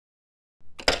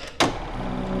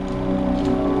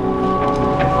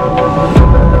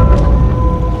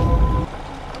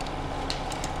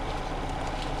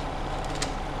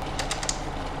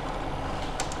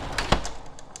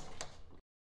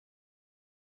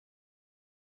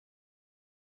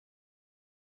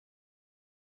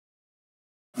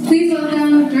Please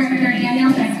welcome director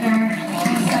Schechter and star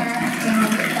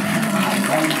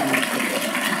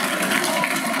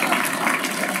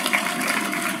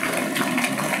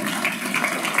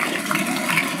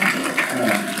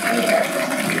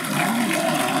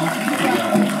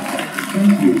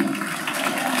Thank you.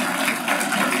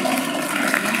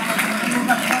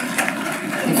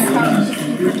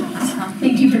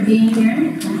 Thank you for being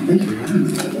here. Thank you.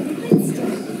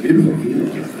 Beautiful.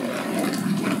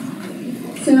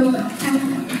 So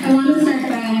I want to start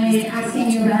by asking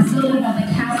you a little bit about the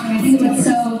casting. I think what's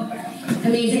so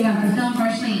amazing about the film,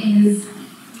 partially, is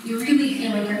you really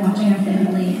feel like you're watching a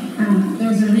family.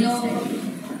 There's a real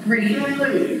great...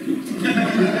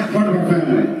 Part of our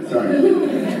family, sorry.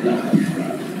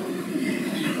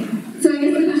 So I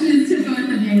guess the question is to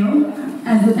both of you,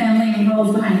 as the family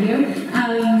rolls behind you.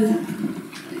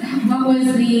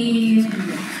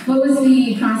 What was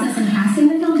the process in casting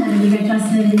the film? How did you get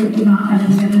Justin involved? How did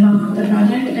you get involved with the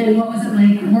project? And what was it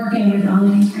like working with all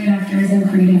of these great actors and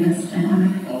creating this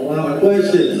dynamic? A lot of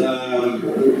questions.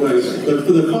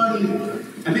 For the fun,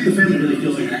 I think the family really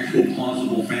feels like an actual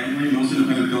plausible family. Most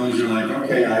independent films, you're like,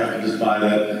 okay, I have to just buy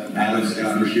that Adam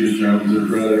Scott and Rashida Jones are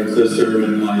brother and sister,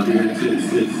 and like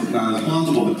it's not as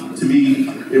plausible. But to me,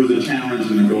 it was a challenge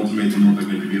and a goal to make them look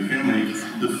like they could be a family.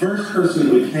 The first person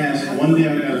we cast, one day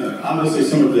I got, obviously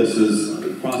some of this is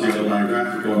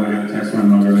quasi-autobiographical, and I got a text from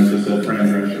my mother and it just said Fran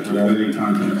Drescher without any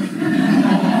context.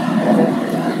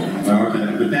 Okay,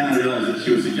 but then I realized that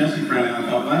she was suggesting Fran, and I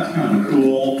thought, well, that's kind of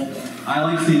cool. I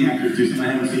like seeing actors do something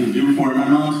I haven't seen them do before. My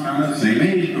mom's kind of the same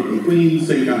age, grew up in Queens,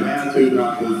 same kind of attitude,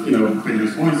 not the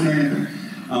famous voice or anything.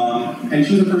 And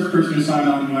she's the first person who signed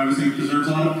on who I would think deserves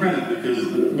a lot of credit,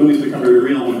 because the movies become very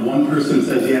real when one person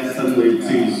says yes, suddenly it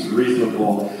seems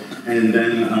reasonable. And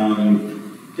then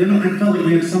I felt like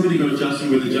we had somebody to go to Justin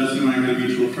with, and Justin and I had a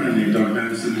mutual friend named Doug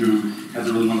Benson who has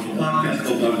a really wonderful podcast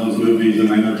called Doug Loves Movies,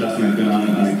 and I know Justin had been on it,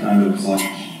 and I kind of was like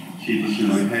sheepishly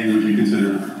like, hey, would you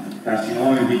consider passing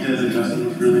along? And he did, and Justin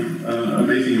was really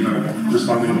amazing about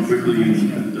responding quickly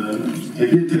and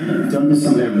taking it there. Doug was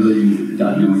somebody I really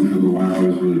got knowing for a little while. I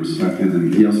was really respected,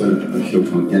 and he also had a show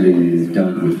called Getting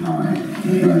Done with Time.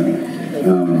 Right?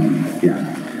 Yeah.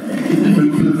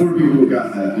 For the four people who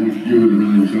got that, you would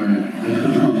really enjoy it.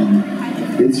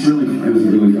 It was a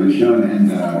really fun show,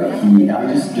 and I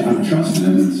trusted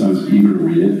him, and so I was eager to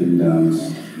read it, and a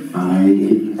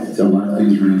lot of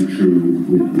things ran true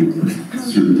with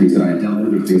certain things that I dealt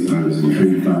with, or things that I was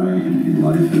intrigued by in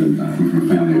life, and I come from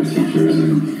a family of teachers,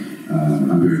 and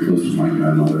I'm very close to my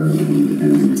grandmother,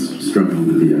 and struggled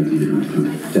with the idea of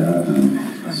death, and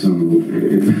so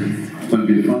it's going to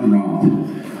be a fun romp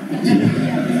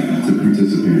to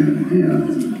participate in, yeah.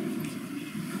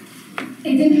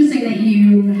 It's interesting that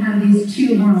you have these two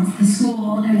worlds, the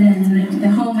school and then the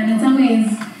home, and in some ways,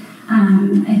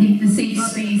 I think the safe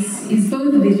space is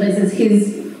both of these places.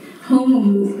 His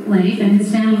home life and his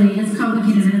family, as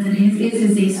complicated as it is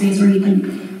his safe space where he can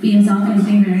be himself, and he's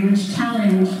being very much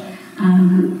challenged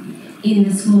in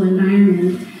the school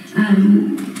environment.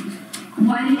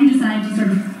 Why did you decide to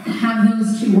sort of have those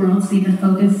two worlds be the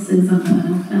focuses of the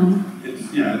film?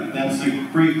 Yeah, that's a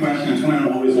great question. It's one I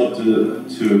always love to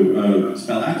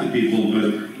spell out to people,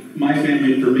 but my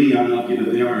family, for me, I'm lucky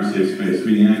that they are a safe space,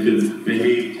 meaning I could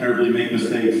behave terribly, make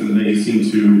mistakes, and they seem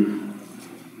to,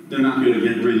 they're not going to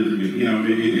get rid of me,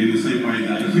 in the same way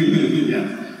that, yeah.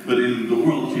 But in the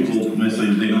world, people may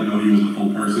say they don't know you as a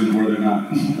full person, or they're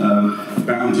not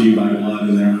bound to you by blood,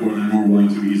 and therefore they're more willing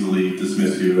to easily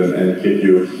dismiss you and kick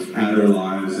you out of their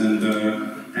lives.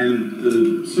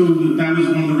 So that was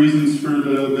one of the reasons for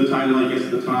the title, I guess,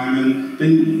 at the time. And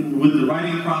then with the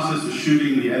writing process, the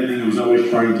shooting, the editing, it was always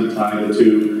trying to tie the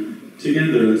two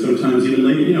together. And sometimes even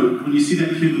later, when you see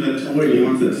that kid with that toy, he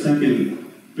wants that second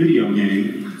video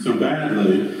game so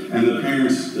badly, and the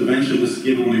parents eventually just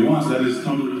give him what he wants, that is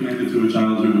totally connected to a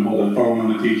child who will hold a phone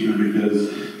on the teacher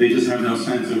because they just have no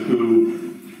sense of who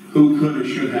could or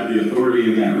should have the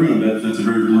authority in that room. That's a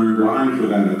very blurred line for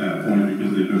them at that point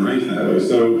because they've been raised that way.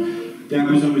 So that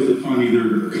was always the fun,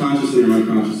 either consciously or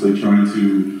unconsciously, trying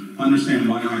to understand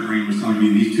why my brain was telling me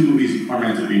these two movies are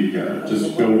meant to be together.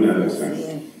 Just go with that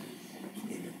instinct.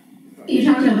 You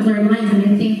talked about blurred lines, and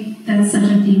I think that's such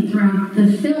a theme throughout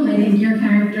the film. I think your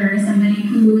character is somebody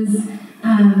who's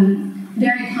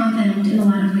very confident in a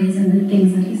lot of ways in the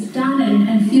things that he's done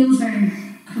and feels very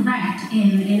correct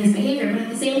in his behavior, but at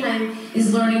the same time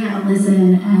is learning how to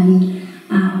listen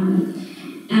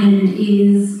and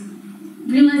is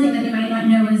realizing that he might not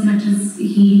know as much as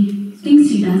he thinks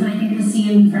he does. And I think the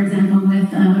scene, for example, with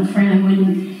Fran,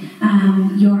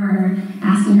 when you're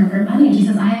asking her for money, and she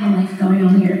says, I have a life going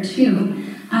on here too.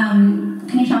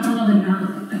 Can you talk a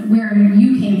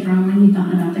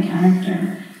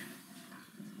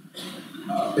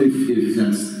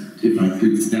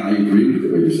I agree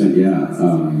with what you said. Yeah,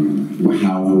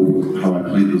 how I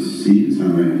played those scenes.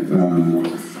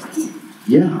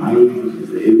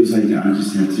 It was like I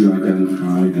just had to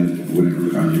identify that whatever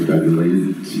I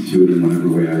related to it in whatever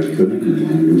way I could,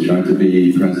 and tried to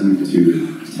be present to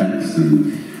the text and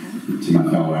to my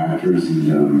fellow actors,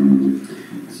 and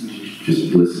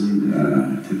just listen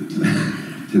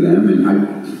to them. And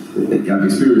I've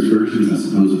experienced versions, I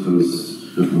suppose,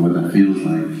 of what that feels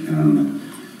like.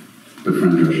 But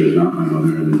Fran Drescher is not my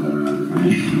mother, and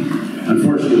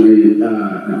unfortunately,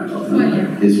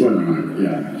 it's what my mother.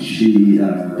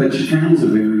 Yeah, but Fran is a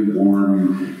very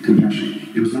warm,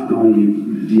 compassionate. It was not only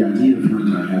the idea of her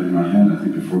that I had in my head. I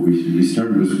think before we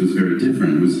started was very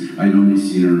different. It was I'd only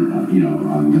seen her,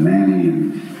 on the Nanny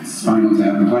and Spinal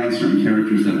Tap, and playing certain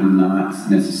characters that were not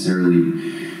necessarily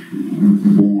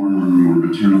warm or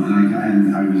maternal,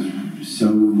 and I was so.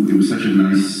 It was such a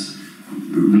nice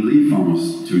relief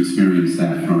almost to experience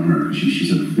that from her.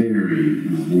 She's a very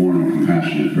warm,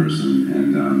 compassionate person,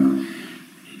 and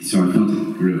so I felt a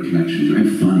real connection to her. And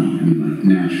funny,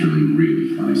 naturally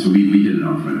really funny. So we hit it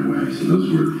off right away. So those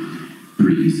were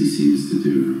pretty easy scenes to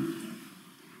do.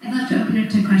 I'd love to open it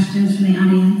to questions from the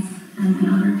audience, and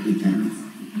I'll repeat them.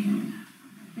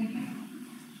 Thank you.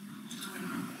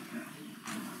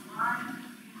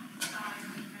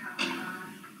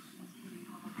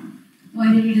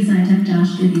 Why did you decide to have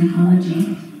Josh do the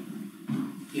apology?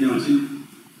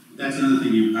 That's another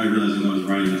thing I realized as I was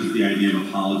writing, just the idea of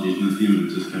apologies, and the theme of it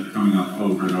just kept coming up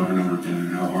over and over and over again,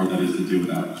 and how hard that is to do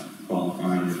without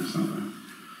qualifying it or something.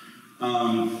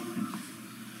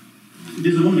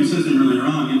 There's a woman who says to him earlier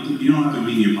on, you don't have to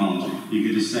mean the apology. You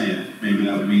could just say it. Maybe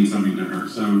that would mean something to her.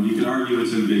 So you could argue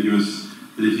it's ambiguous,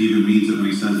 that if he even means it when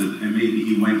he says it, and maybe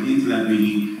he went into that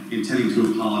meeting intending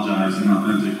to apologize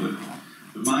inauthentically.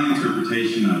 But my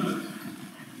interpretation of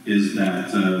it is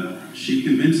that she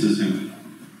convinces him.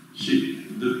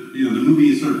 The movie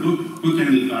is sort of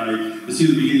bookended by the scene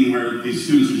at the beginning where these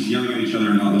students are just yelling at each other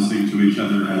and not listening to each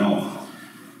other at all.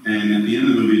 And at the end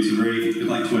of the movie, it's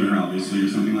like Twitter, obviously, or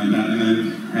something like that. And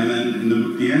then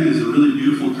the end is a really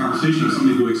beautiful conversation with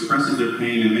somebody who expresses their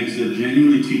pain and makes it a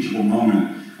genuinely teachable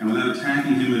moment. And without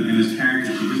attacking him and his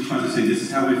character, she just tries to say, this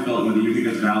is how I felt, whether you think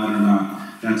that's valid or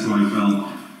not. That's how I felt.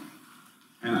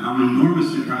 And I'm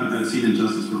enormously proud of that scene and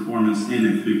Justice's performance in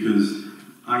it, because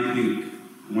I think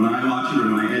when I watch it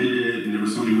or when I edited it, and there were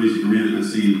so many ways you can re-edit that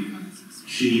scene,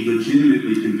 she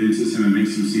legitimately convinces him and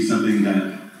makes him see something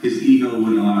that his ego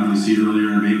wouldn't allow him to see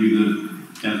earlier, and maybe the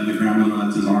grandmother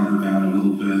lets his armor down a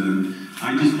little bit, and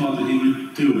I just thought that he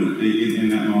would do it in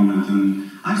that moment.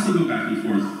 And I still go back and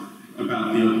forth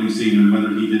about the opening scene and whether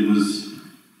he did was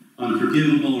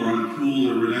unforgivable or uncool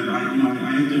or whatever. I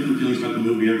have different feelings about the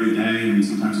movie every day, and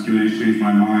sometimes Q&A's change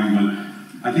my mind,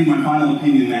 but I think my final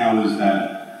opinion now is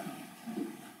that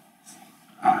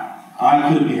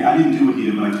I didn't do what he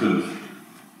did, but I could have.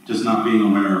 Just not being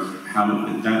aware of what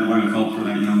I felt for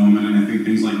that young woman, and I think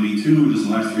things like Me Too, just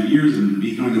the last 3 years, and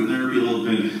me going to therapy a little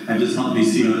bit, have just helped me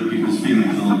see other people's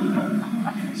feelings a little bit better.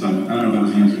 So, I don't know if that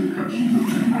was the answer to your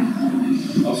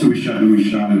question. Also, when we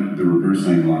shot at the reverse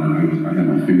angle on it, I had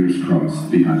my fingers crossed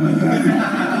behind my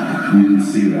back. We didn't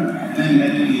see that.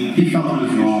 And he felt it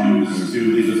was wrong to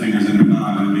leave the fingers in or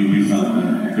not, and we felt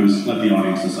that it was let the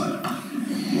audience decide.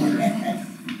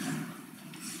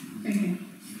 Thank you.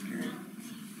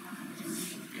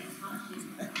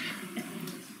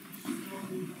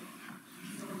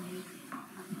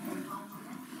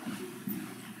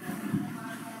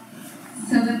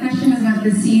 So the question was about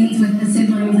the scenes with the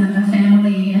siblings and the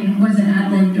family, and was it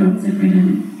ad-libbed or was it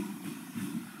written?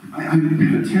 I have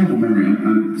a terrible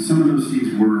memory. Some of those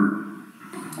scenes were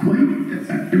quite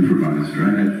improvised,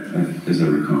 right? As I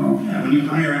recall. Yeah, when you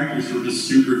hire actors who are just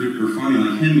super duper funny,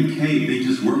 like him and Kate, they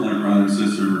just were like brother and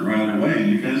sister right away.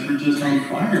 And you guys were just on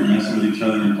fire, messing with each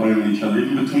other and playing with each other,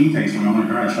 even between takes. When I'm like,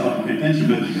 all right, shut up and pay attention.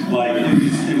 But like,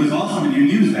 it was awesome, and you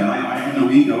used that. I have no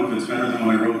ego. If it's better than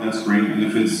what I wrote, that's great. And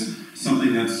if it's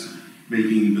something that's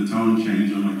making the tone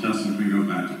change, I'm like, Justin, can we go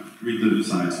back? Read the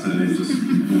sides today. Just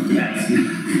that's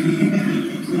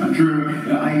not true.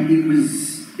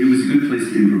 It was a good place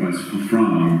to improvise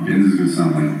from, and this is going to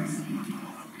sound like,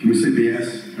 can we say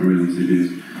BS? Are we going to say BS?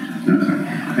 No, sorry.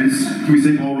 Can we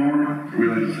say bull roar? Are we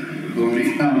like, baloney?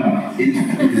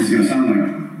 It's going to sound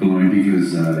like baloney because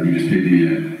you just paid me a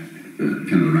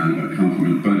kind of a roundabout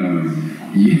compliment, but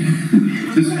yeah,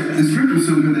 the script was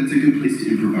so good that it's a good place to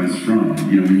improvise from.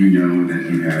 When you know that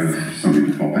you have something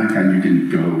to fall back on, you can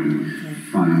go and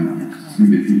find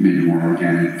maybe more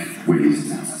organic ways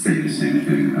to say the same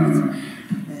thing.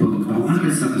 But a lot of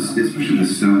this stuff, especially the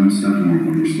stone stuff,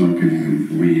 when we're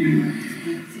smoking weed, and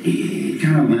it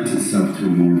kind of itself to a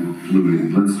more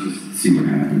fluid, let's just see what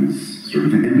happens sort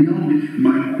of thing. And we all,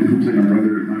 Mike, who played my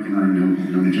brother, Mike and I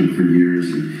have known each other for years,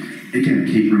 and again,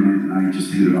 Kate Berlant and I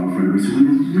just hit it off right away, so we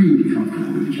were really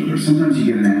comfortable with each other. Sometimes you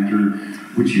get an actor,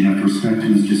 which you have to respect,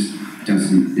 who just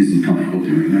isn't comfortable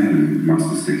doing that and wants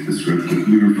to stick to the script,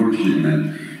 but we were fortunate in that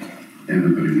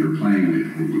everybody we were playing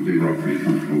with, they were all pretty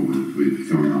comfortable with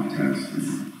throwing off tests.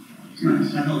 It's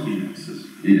nice. A healthy mix is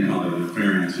probably the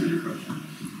fair answer to your question.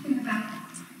 In the back.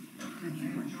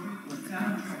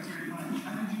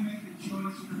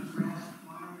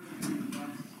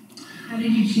 How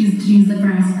did you choose to use the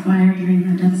brass choir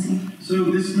during the death scene? So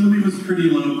this movie was pretty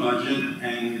low budget,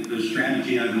 and the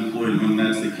strategy I've employed when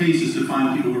that's the case is to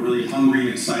find people who are really hungry and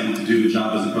excited to do the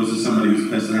job as opposed to somebody who's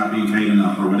pissed about being paid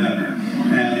enough or whatever.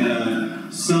 And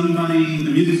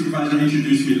the music supervisor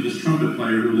introduced me to this trumpet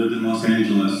player who lived in Los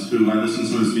Angeles, who I listened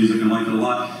to his music and liked it a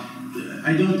lot.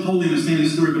 I don't totally understand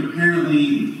his story, but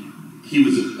apparently he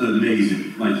was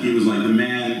amazing. Like, he was like the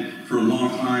man for a long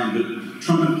time, but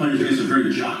trumpet players, I guess, are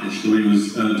very jockish, the way it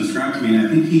was described to me, and I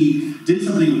think he did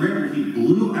something rare. He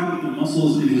blew out the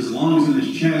muscles in his lungs and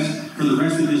his chest for the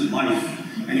rest of his life,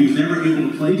 and he was never able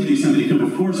to play to the extent that he could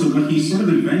before, so what he sort of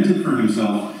invented for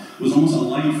himself was almost a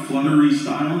light, fluttery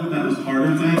style that was part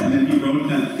of that, and then he wrote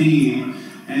that theme,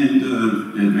 and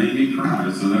it made me cry,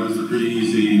 so that was a pretty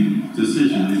easy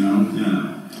decision, you know, yeah.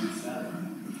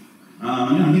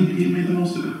 He made the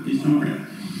most of it. He's doing great.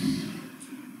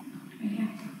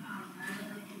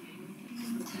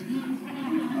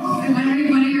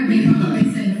 What are your favorite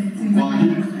places? Well,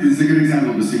 it's a good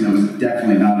example of a scene that was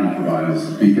definitely not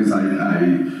improvised, because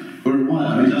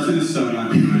Justin is so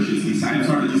not Jewish. I'm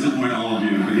sorry to disappoint all of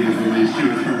you, but he is the least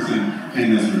Jewish person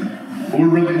in this room. We're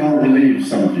really more relieved,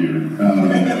 some of you.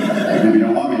 Maybe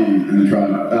don't want me in the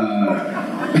tribe.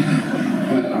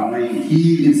 But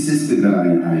he insisted that I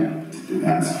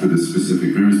ask for this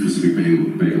very specific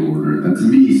bagel order. That to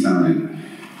me sounded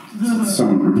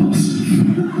somewhat repulsive.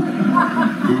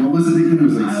 What was it again? It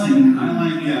was like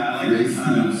I like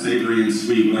kind of savory and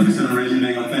sweet, like I said, a raisin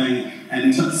bagel thing,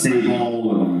 and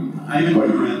sable. I even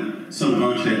order it so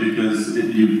voce because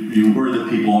you worry that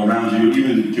people around you,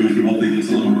 even Jewish people, think it's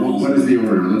a little repulsive. What is the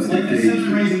order? Let's like it says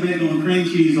raisin bagel with cream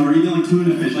cheese, or even like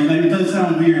tuna fish. Like it does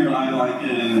sound weird, but I like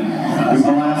it, and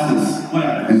molasses,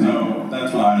 whatever. So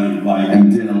that's what I like.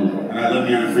 And dill. And I live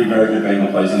near 3 very good bagel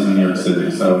places in New York City,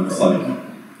 so it's like.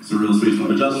 It's a real sweet spot.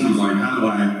 But Justin was like, what do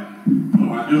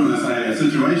I do in this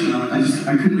situation?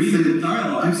 I couldn't say the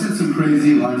dialogue. I've said some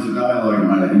crazy lines of dialogue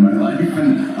in my life,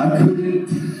 and I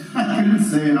couldn't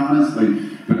say it honestly.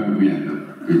 But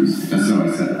it was that's what I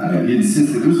said. He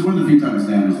insisted. It was one of the few times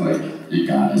Dan was like, you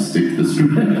gotta stick to the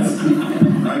script.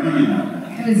 Right?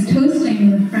 I was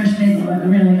toasting with fresh bagel that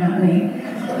really got me.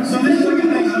 So this is like a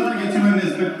thing, I don't want to get too into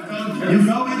this, but you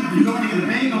go in to get a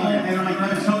bagel, and I'm like, I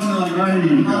was toasting like,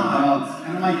 and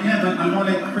I'm like, yeah, but I want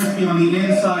it crispy on the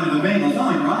inside of the bagel. It's not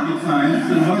like rocket science.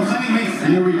 Something makes sense.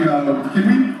 Here we go. Can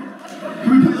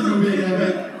we put this movie together?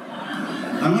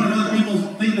 I want to know that people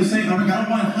think the same. I'm like, I don't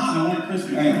want it hot, I want it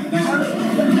crispy.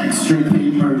 Extra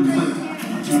paper.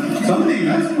 Something,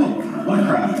 that's cool. What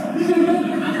crap.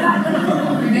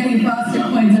 We're getting Boston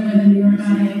points over the New York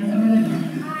audience.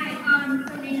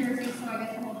 From New Jersey, so I get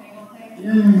the whole bagel thing.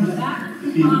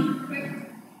 Quick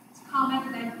comment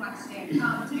and then question.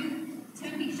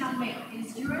 Timothy Chalamet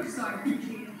is Jewish, so I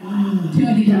appreciate it.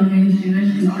 Timothy Chalamet is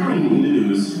Jewish.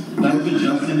 News. That was a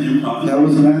Justin improv. That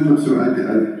was an ad-lib, so I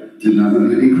did not know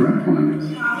the incorrect one. He is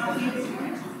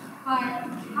Jewish. But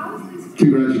how is this?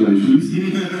 Congratulations.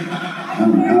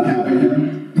 I'm happy him.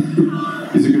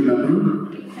 He's a good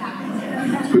member. Exactly.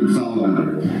 It's a good solid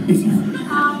member.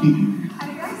 I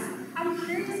guess I'm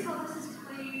curious how this is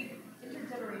played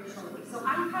intergenerationally. So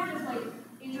I'm kind of like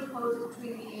interposed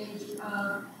between the age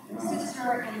of the sister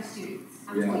and the students.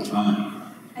 I'm 20.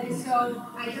 And so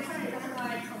I guess I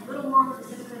identify a little more with the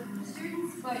sister than the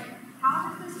students, but how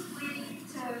does this play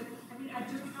to, I mean, I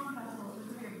do know that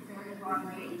it's a very broad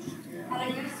range. And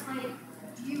I guess, like,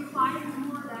 do you find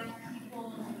more that people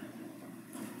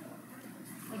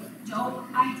don't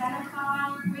identify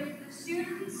with the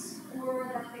students, or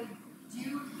that they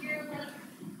do hear like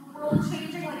the world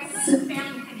changing? Like, I feel like the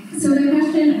family thing. So the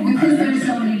question, because there's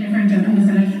so many different generations,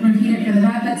 and I repeat it for the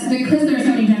back, that's because there's so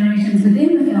many generations within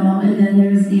the film, and then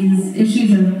there's these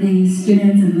issues of the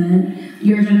students, and then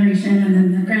your generation, and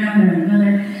then the grandmother, and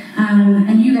another.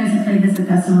 And you guys have played this at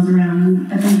festivals around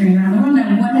the country, around the world.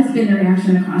 Now, what has been the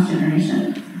reaction across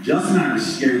generation? Justin and I were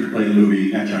scared to play the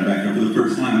movie at Tribeca for the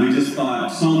first time. We just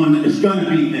thought, someone is going to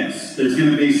be this. There's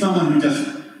going to be someone who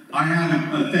just I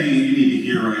have a thing you need to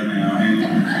hear right now, and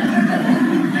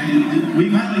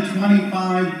we've had like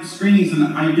 25 screenings, and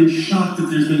I've been shocked that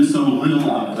there's been so little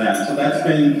of that. So that's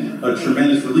been a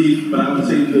tremendous relief. But I would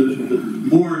say the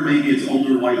more maybe it's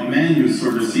older white men who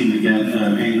sort of seem to get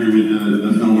angry with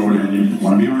the film or whatever. You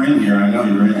want to be more in here? I know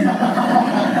you're in here.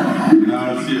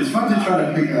 It's fun to try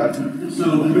to pick up.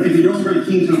 So if you're also very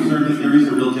keen to observe that there is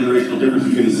a real generational difference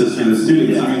between the sister and the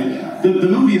students. I mean, the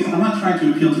movie is, I'm not trying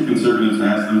to appeal to conservatives to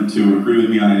ask them to agree with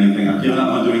me on anything. I've given up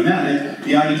on doing that.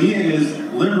 The idea is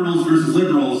liberals versus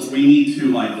liberals. We need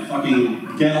to like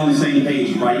fucking get on the same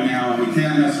page right now. We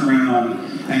can't mess around.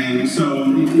 And so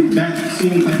that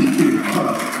seems like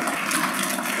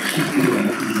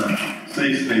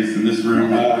safe space in this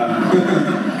room.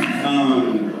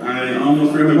 I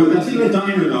almost forgot, but that's even a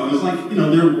diner though. It's like, you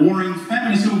know, they're warring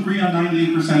feminists who agree on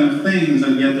 98% of things,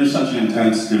 and yet there's such an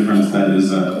intense difference that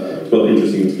is both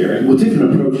interesting and scary. Well,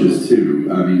 different approaches too.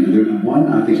 I mean, one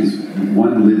I think is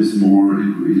one lives more,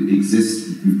 exists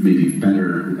maybe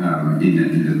better in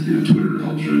the Twitter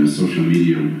culture, in the social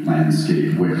media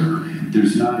landscape, where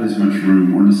there's not as much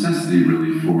room or necessity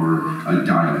really for a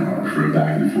dialogue, for a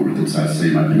back and forth. It's I say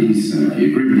my piece, and if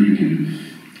you agree with me, you can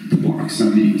block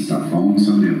somebody, you can stop following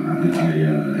somebody,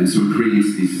 and so it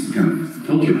creates these kind of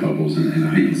filter bubbles and a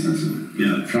heightened sense of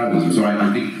tribalism. So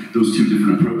I think those two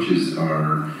different approaches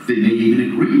they may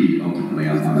even agree ultimately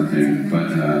on the thing,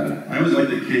 but I always like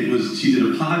that Kate she did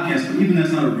a podcast, but even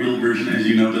that's not a real version, as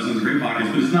you know, doesn't a great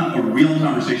podcast, but it's not a real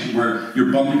conversation where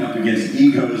you're bumping up against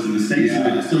egos and the stakes of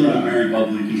it. It's still a very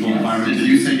bubbly, controlled environment.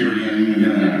 You say you're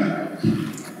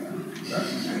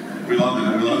We love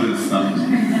it. We love it stuff.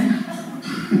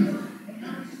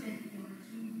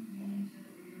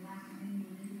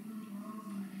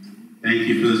 Thank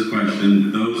you for this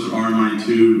question. Those are my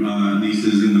two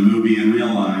nieces in the movie in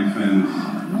real life, and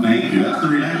thank you. That's the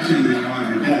reaction that you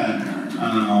want to get.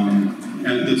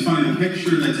 And it's funny, the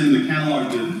picture that's in the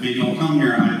catalog that made you all come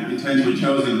here, I intentionally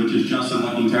chosen, which is Justin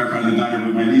looking terrified in the diner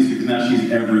with my niece, because now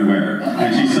she's everywhere.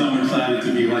 And she's so excited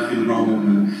to be like in Rome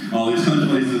and all these other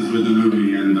places with the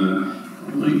movie. And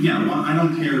like, yeah, well, I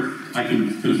don't care if I could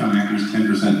have found actors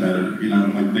 10% better, you know,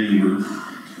 like they were.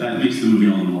 That makes the movie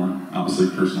all the more, obviously,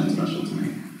 personal and special to me.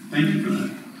 Thank you for that.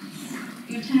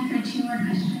 We have time for 2 more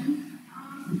questions.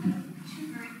 2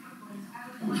 very quick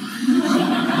ones. We have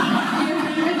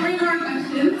time for 3 more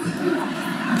questions.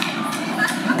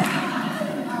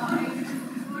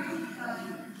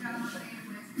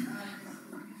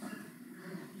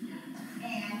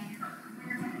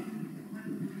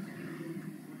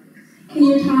 Can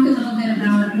you talk a little bit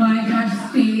about why Josh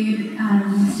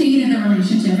stayed in the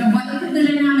relationship, and what the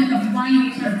dynamic of why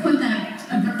you sort of put a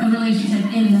relationship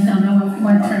in the film, and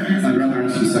what purpose? I'd rather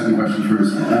answer the second question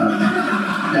first.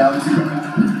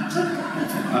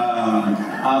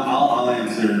 I'll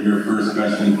answer your first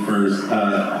question first.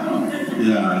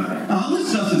 This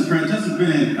is Justin's friend. Justin's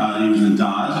been in, he was in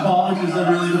Dodgeball, which is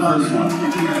really the first one.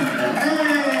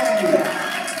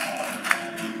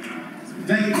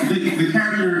 The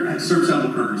character serves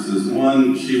several purposes.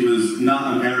 One, she was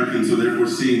not American, so therefore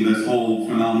seeing this whole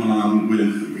phenomenon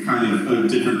with kind of a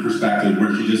different perspective,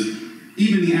 where she just,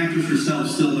 even the actress herself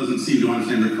still doesn't seem to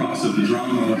understand the crux of the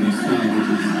drama of this film, which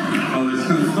is always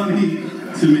kind of funny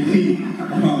to me.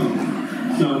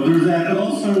 So there's that, but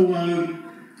also,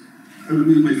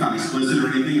 it's not explicit or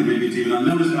anything, or maybe it's even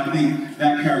unnoticed, but I think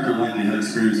that character likely had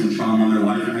experienced some trauma in their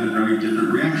life and had a very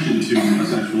different reaction to a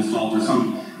sexual assault or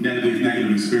some negative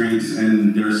experience,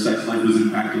 and their sex life was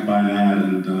impacted by that,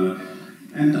 and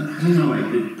I don't know,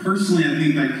 personally I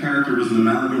think that character was an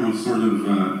amalgam of sort of,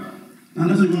 not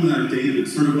necessarily women that I've dated,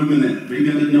 but sort of women that maybe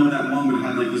I didn't know that long, but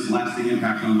had like this lasting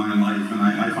impact on my life, and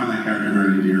I find that character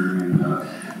very endearing,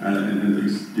 and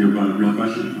things. Do you have a real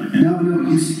question? No,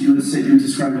 you would say you would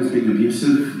describe it as being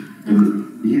abusive.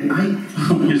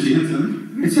 Because she hits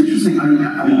him. It's interesting. I mean,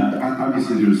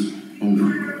 obviously there's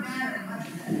older.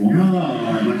 Whoa!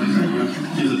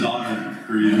 She has a daughter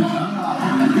for you.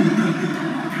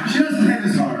 She doesn't hit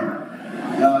as hard.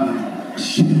 No,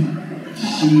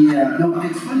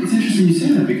 it's funny. It's interesting you say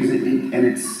that, because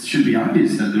it should be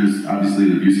obvious that there's obviously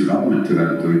an abusive element to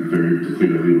that. Very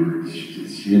clearly, we're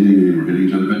hitting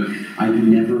each other, but I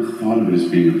never thought of it as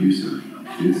being abusive.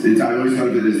 I always thought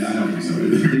of it as, I don't think so.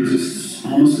 There was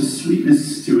almost a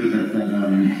sweetness to it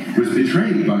that was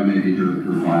betrayed by maybe her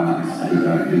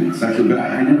violence sexually, but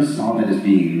I never saw that as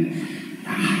being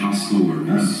hostile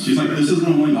or she's like, this isn't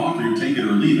a willing offer, you take it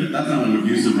or leave it. That's not an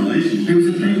abusive relationship. It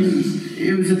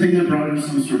was a thing that brought her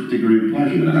some sort of degree of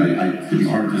pleasure that it's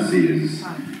hard to see as.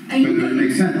 But it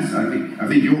makes sense. I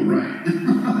think you're right.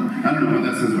 I don't know what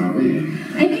that says about me.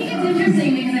 I think it's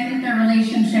interesting because I think their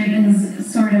relationship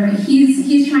is sort of,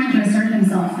 he's trying to assert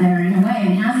himself there in a way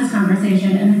and has this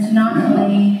conversation, and to not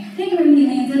really, I think when he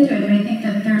leans into it, but I think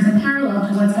that there's a parallel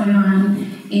to what's going on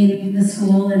in the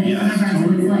school and in the rest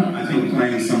of his life. I think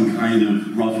playing some kind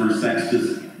of rougher sex,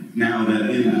 just now that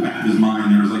in the back of his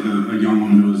mind there's like a young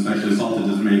woman who was sexually assaulted,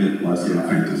 just made it less of a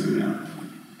fantasy now.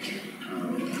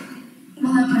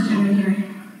 We'll have a question right here.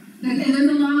 There's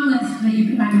a long list that you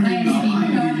can find.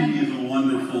 IMDb is a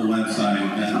wonderful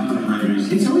website that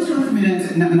it's always hard for me to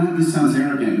answer. Not this sounds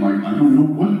arrogant, like I don't know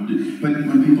what, but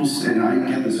when people say, and I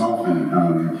get this often,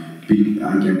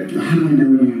 I get, how do I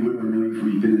know you? Where do I know you from?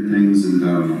 You've been in things, and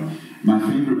my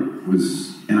favorite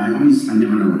was, and I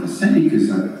never know what to say because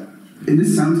and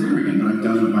this sounds arrogant, but I've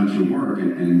done a bunch of work,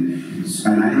 and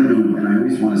I don't know, and I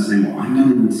always want to say, well, I'm not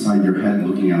inside your head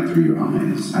looking out through your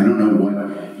eyes. I don't know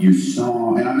what you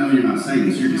saw, and I know you're not saying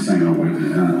this, you're just saying, oh, wait a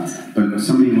minute, but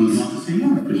somebody was, oh,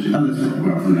 that's right,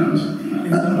 well, who knows?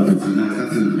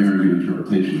 That's an arrogant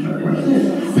interpretation of that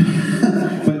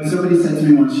question. But somebody said to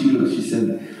me once, she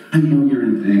said, I know you're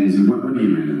in things, and what are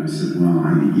you in? And I said, well,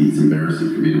 it's embarrassing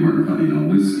for me to work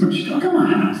on, this, but she goes, come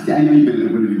on, I know you've been in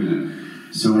it, what have you been in?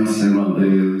 So I said, well,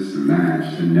 this and that.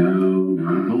 She said, no,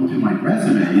 I'm going through my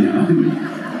resume,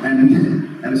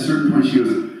 And at a certain point, she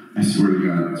goes, I swear to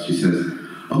God, she says,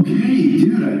 okay,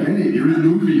 dude, I get it, you're in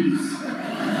movies.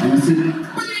 And I said,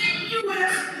 you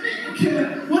asked me, okay,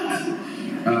 what?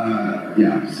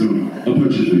 Yeah, so a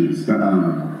bunch of things. But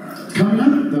coming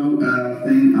up, though,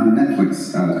 thing on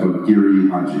Netflix called Giri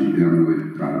Haji. I'm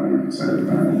really excited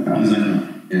about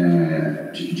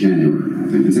it. January, I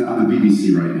think. It's on the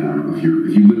BBC right now. If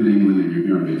you live in England and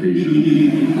you're on vacation,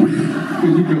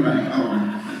 when you go back home,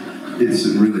 it's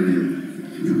really,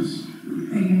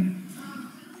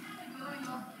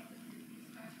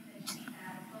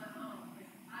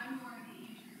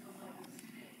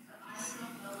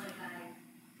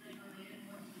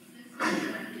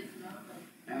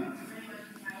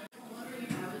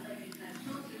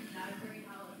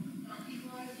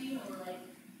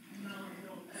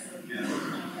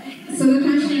 So the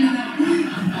question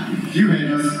you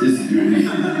hate us is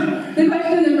the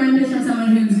question of the friend is from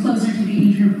someone who's closer to the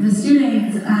age group of the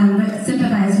students, but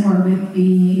sympathized more with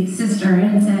the sister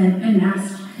and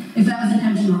asked if that was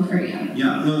intentional for you.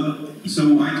 Yeah, well,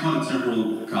 so I taught at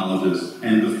several colleges,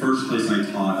 and the first place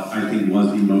I taught, I think,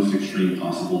 was the most extreme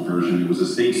possible version. It was a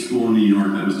state school in New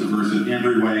York that was diverse in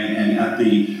every way, and at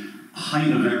the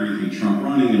height of everything, Trump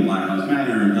running and Black Lives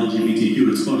Matter and LGBTQ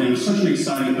exploding. It was such an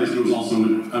exciting place, but it was also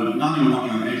not even walking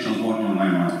on eggshells, walking on a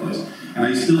landmarks place. And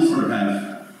I still sort of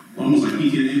have almost like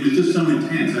PTSD. It was just so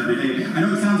intense every day. I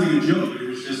know it sounds like a joke, but it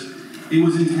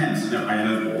was intense. I had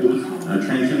a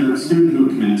transgender student who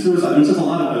committed suicide. There was just a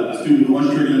lot of a student who was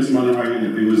triggered in some other writing.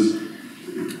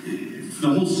 The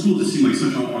whole school just seemed like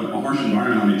such a harsh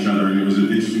environment on each other, and it was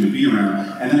interesting to be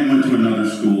around. And then I went to another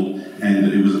school, and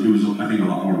it was I think a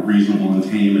lot more reasonable and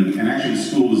tame. And actually, the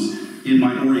school was, in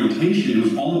my orientation, it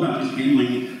was all about just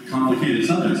handling complicated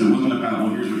subjects. It wasn't about, well,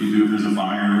 here's what you do if there's a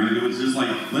fire. It was just like,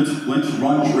 let's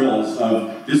run drills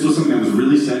of, this was something that was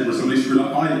really said where somebody screwed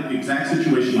up. I had an exact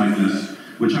situation like this,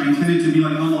 which I intended to be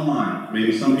like on the line.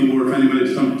 Maybe some people were offended, but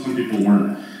some people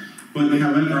weren't. But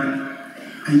however,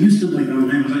 I used to like, oh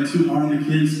man, was I too hard on the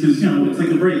kids? Because, it's like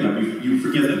a breakup. You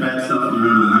forget the bad stuff, you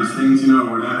remember the nice things, or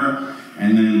whatever.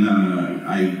 And then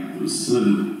I sort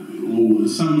of,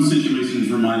 some situations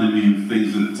reminded me of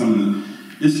things that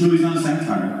this movie's not a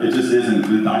satire. It just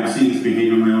isn't. I've seen this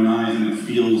behavior in my own eyes, and it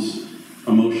feels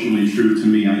emotionally true to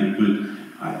me.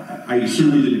 I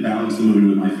certainly didn't balance the movie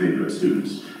with my favorite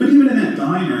students. But even in that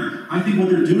diner, I think what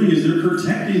they're doing is they're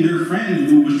protecting their friend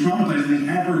who was traumatized, and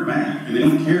they have her back, and they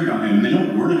don't care about him, and they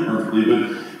don't word it perfectly.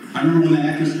 But I remember when the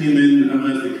actress came in, who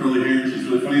has the curly hair, and she's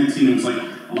really funny on the scene, it was like,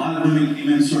 a lot of women came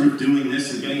in sort of doing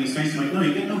this and getting in his face. I'm like, no,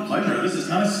 you get no pleasure. This is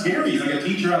not as scary. He's like a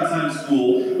teacher outside of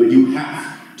school, but you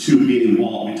have to be a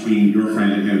wall between your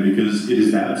friend and him because it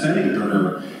is that upsetting to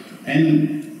her.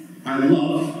 And I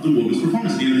love the woman's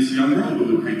performance. Again, this young girl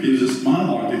who gives this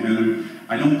monologue to him.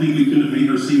 I don't think we could have made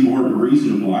her seem more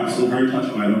reasonable. I'm still very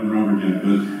touched by it over and over again,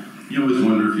 but you always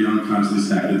wonder if you unconsciously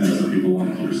stack it down so people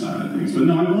like your side of things. But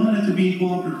no, I wanted it to be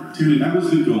equal opportunity. That was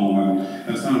the goal, and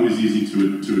that's not always easy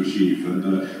to achieve. And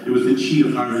it was the cheat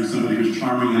of hiring somebody who's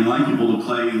charming and likable to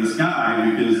play this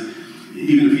guy, because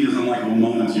even if he doesn't like all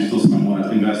moments, you're still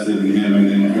somewhat invested in him,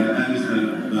 and that is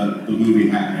the the movie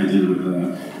Hack I did with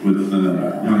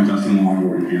young Justin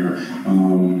Longboard here.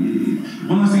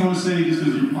 One last thing I want to say, just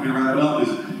because we're going to wrap it up, is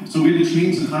so we had to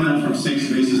change the title from Safe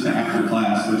Spaces to After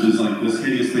Class, which is like this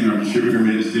hideous thing our distributor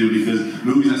made us do, because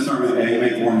movies that start with A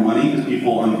make more money because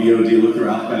people on VOD look through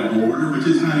alphabetical order, which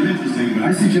is kind of interesting. But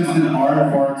I suggested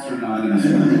our farts are not in this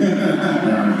movie.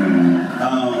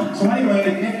 So anyway,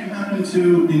 if you happen to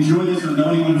enjoy this or know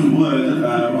anyone who would,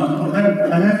 I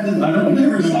don't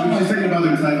never stop by thinking about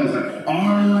their titles like,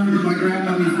 my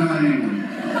grandmother's dying.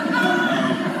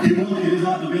 It is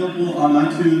not available on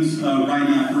iTunes right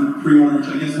now for pre-order, which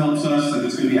I guess helps us, and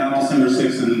it's going to be out December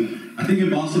 6th, and I think in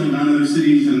Boston and 9 other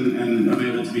cities, and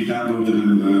available to be downloaded,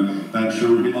 and that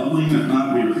sure would be lovely, and if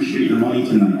not, we appreciate your money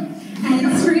tonight.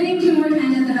 And screening 2 more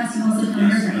times at the festival, so tell your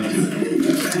friends.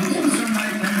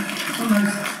 So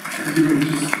nice. Everybody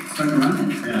just stuck around.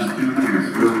 Yeah.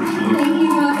 Thank you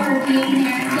both for being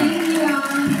here. Thank you all.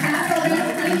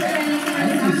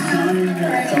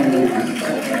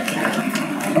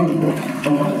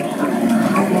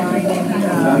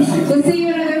 We'll see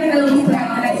you in